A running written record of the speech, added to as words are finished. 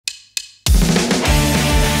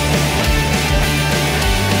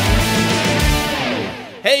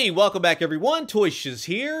Hey, welcome back everyone, Toyshiz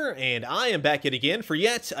here, and I am back yet again for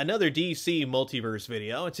yet another DC Multiverse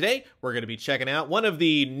video, and today we're going to be checking out one of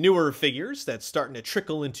the newer figures that's starting to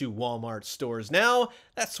trickle into Walmart stores now.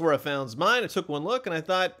 That's where I found mine. I took one look and I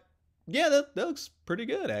thought, yeah, that looks pretty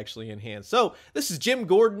good actually in hand. So, this is Jim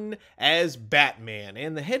Gordon as Batman,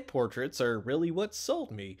 and the head portraits are really what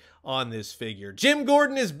sold me on this figure. Jim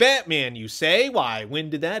Gordon as Batman, you say? Why,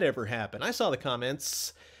 when did that ever happen? I saw the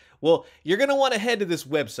comments. Well, you're going to want to head to this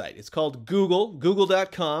website. It's called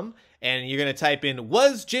google.com, and you're going to type in,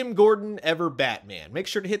 was Jim Gordon ever Batman? Make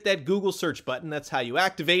sure to hit that Google search button. That's how you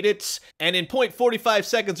activate it. And in 0.45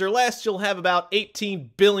 seconds or less, you'll have about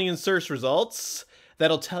 18 billion search results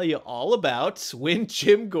that'll tell you all about when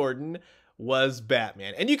Jim Gordon was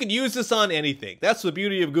Batman. And you can use this on anything. That's the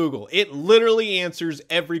beauty of Google. It literally answers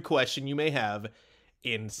every question you may have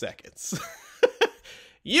in seconds.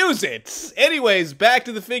 Use it! Anyways, back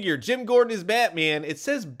to the figure. Jim Gordon is Batman. It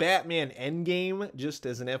says Batman Endgame, just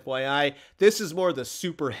as an FYI. This is more the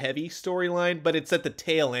super heavy storyline, but it's at the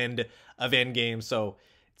tail end of Endgame, so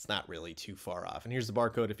it's not really too far off. And here's the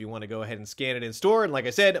barcode if you want to go ahead and scan it in store. And like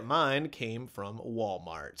I said, mine came from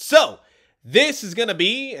Walmart. So, this is going to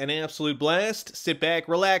be an absolute blast. Sit back,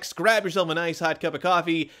 relax, grab yourself a nice hot cup of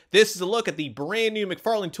coffee. This is a look at the brand new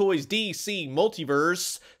McFarlane Toys DC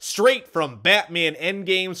Multiverse, straight from Batman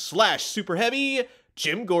Endgame / Super Heavy,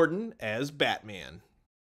 Jim Gordon as Batman.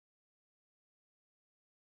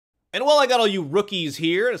 And while I got all you rookies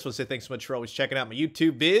here, I just want to say thanks so much for always checking out my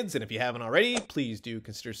YouTube vids. And if you haven't already, please do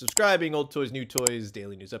consider subscribing. Old toys, new toys,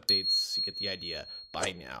 daily news updates. You get the idea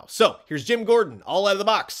by now. So, here's Jim Gordon, all out of the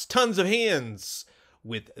box. Tons of hands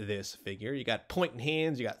with this figure. You got pointing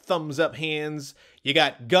hands, you got thumbs up hands, you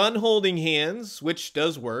got gun holding hands, which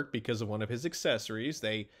does work because of one of his accessories.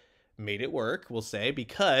 They made it work, we'll say,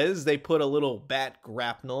 because they put a little bat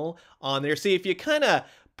grapnel on there. See, if you kind of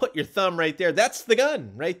put your thumb right there, that's the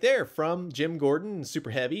gun right there from Jim Gordon,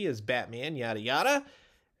 Super Heavy as Batman, yada yada.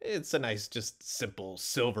 It's a nice, just simple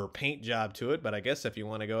silver paint job to it, but I guess if you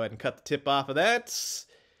want to go ahead and cut the tip off of that,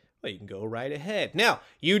 well, you can go right ahead. Now,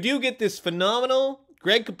 you do get this phenomenal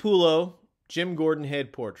Greg Capullo Jim Gordon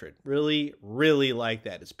head portrait. Really, really like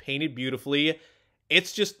that. It's painted beautifully.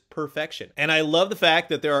 It's just perfection. And I love the fact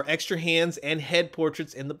that there are extra hands and head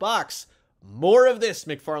portraits in the box. More of this,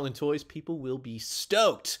 McFarlane Toys. People will be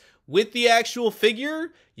stoked. With the actual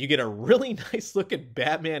figure, you get a really nice looking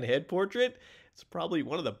Batman head portrait. It's probably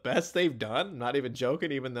one of the best they've done. I'm not even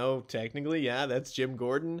joking, even though technically, yeah, that's Jim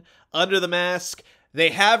Gordon. Under the mask, they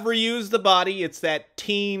have reused the body. It's that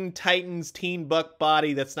Teen Titans, Teen Buck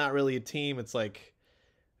body that's not really a team. It's like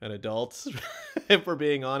an adult, if we're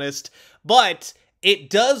being honest. But it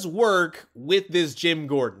does work with this Jim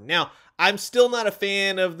Gordon. Now, I'm still not a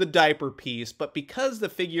fan of the diaper piece, but because the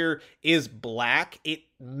figure is black, it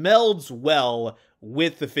melds well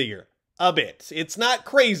with the figure. A bit. It's not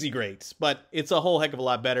crazy great, but it's a whole heck of a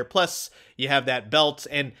lot better. Plus, you have that belt,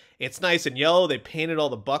 and it's nice and yellow. They painted all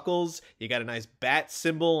the buckles. You got a nice bat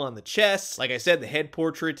symbol on the chest. Like I said, the head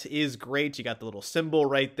portrait is great. You got the little symbol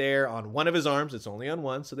right there on one of his arms. It's only on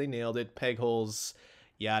one, so they nailed it. Peg holes,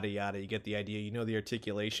 yada yada. You get the idea. You know the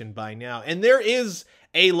articulation by now. And there is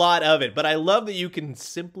a lot of it, but I love that you can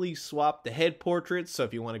simply swap the head portraits. So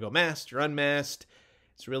if you want to go masked or unmasked,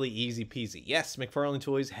 it's really easy peasy. Yes, McFarlane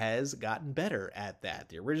Toys has gotten better at that.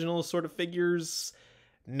 The original sort of figures,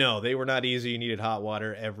 no, they were not easy. You needed hot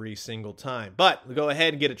water every single time. But go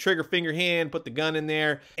ahead and get a trigger finger hand, put the gun in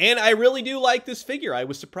there. And I really do like this figure. I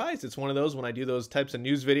was surprised. It's one of those when I do those types of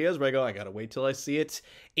news videos where I go, I gotta wait till I see it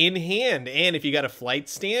in hand. And if you got a flight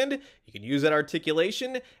stand, you can use that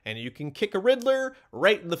articulation and you can kick a Riddler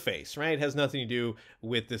right in the face, right? It has nothing to do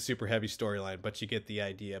with the super heavy storyline, but you get the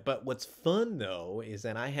idea. But what's fun though is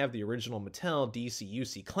that I have the original Mattel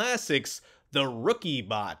DC Classics, the Rookie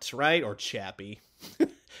Bot, right? Or Chappie.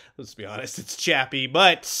 Let's be honest, it's Chappie,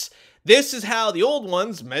 but this is how the old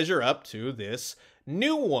ones measure up to this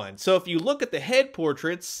new one. So if you look at the head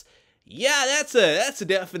portraits, yeah, that's a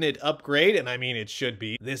definite upgrade, and I mean, it should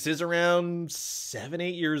be. This is around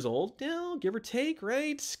 7-8 years old now, give or take,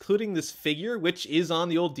 right? Including this figure, which is on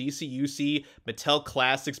the old DC Mattel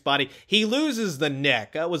Classics body. He loses the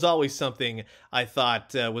neck. That was always something I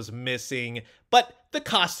thought was missing, But the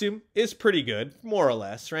costume is pretty good, more or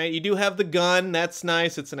less, right? You do have the gun. That's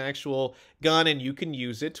nice. It's an actual gun, and you can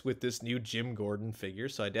use it with this new Jim Gordon figure,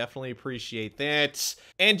 so I definitely appreciate that.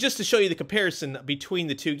 And just to show you the comparison between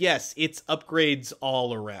the two, yes, it's upgrades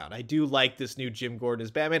all around. I do like this new Jim Gordon as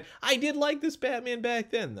Batman. I did like this Batman back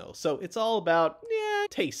then, though, so it's all about, yeah,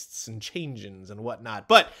 tastes and changes and whatnot.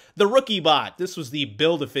 But the Rookie Bot, this was the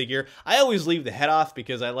Build-A-Figure. I always leave the head off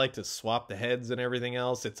because I like to swap the heads and everything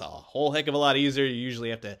else. It's a whole heck of a lot easier. You usually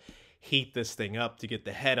have to heat this thing up to get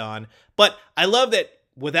the head on. But I love that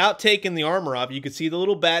without taking the armor off, you can see the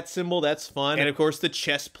little bat symbol. That's fun. And of course, the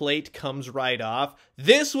chest plate comes right off.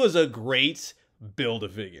 This was a great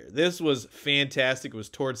Build-A-Figure. This was fantastic. It was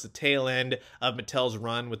towards the tail end of Mattel's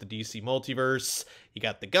run with the DC Multiverse. You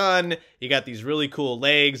got the gun, you got these really cool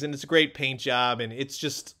legs, and it's a great paint job, and it's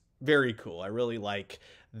just very cool. I really like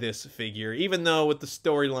this figure, even though with the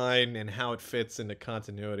storyline and how it fits into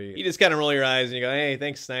continuity, you just kind of roll your eyes and you go, hey,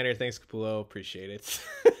 thanks Snyder, thanks Capullo, appreciate it.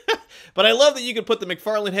 But I love that you can put the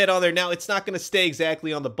McFarlane head on there. Now, it's not going to stay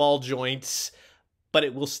exactly on the ball joints, but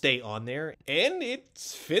it will stay on there, and it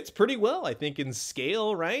fits pretty well, I think, in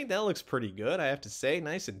scale, right? That looks pretty good, I have to say.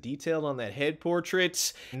 Nice and detailed on that head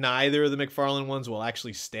portrait. Neither of the McFarlane ones will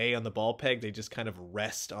actually stay on the ball peg. They just kind of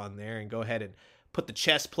rest on there. And go ahead and put the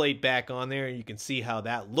chest plate back on there, and you can see how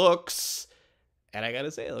that looks. And I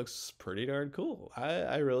gotta say, it looks pretty darn cool.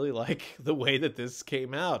 I really like the way that this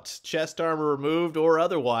came out. Chest armor removed or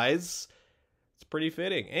otherwise, it's pretty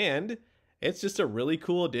fitting. And it's just a really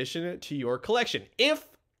cool addition to your collection. If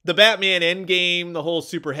the Batman Endgame, the whole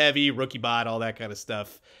super heavy, Rookie Bot, all that kind of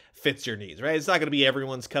stuff fits your needs, right? It's not going to be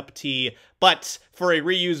everyone's cup of tea, but for a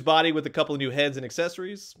reused body with a couple of new heads and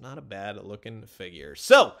accessories, not a bad looking figure.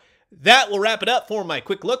 So that will wrap it up for my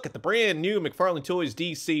quick look at the brand new McFarlane Toys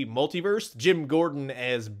DC Multiverse. Jim Gordon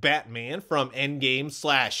as Batman from Endgame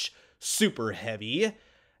 / Super Heavy.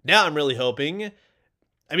 Now I'm really hoping,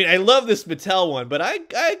 I mean, I love this Mattel one, but I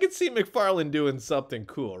could see McFarlane doing something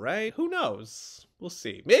cool, right? Who knows? We'll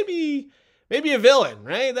see. Maybe a villain,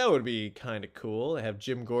 right? That would be kind of cool. To have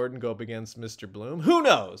Jim Gordon go up against Mr. Bloom. Who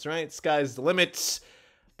knows, right? Sky's the limit.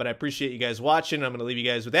 But I appreciate you guys watching. I'm going to leave you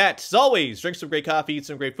guys with that. As always, drink some great coffee, eat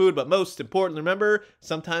some great food, but most importantly, remember,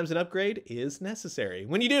 sometimes an upgrade is necessary.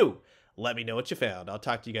 When you do, let me know what you found. I'll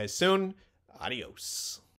talk to you guys soon.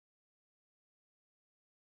 Adios.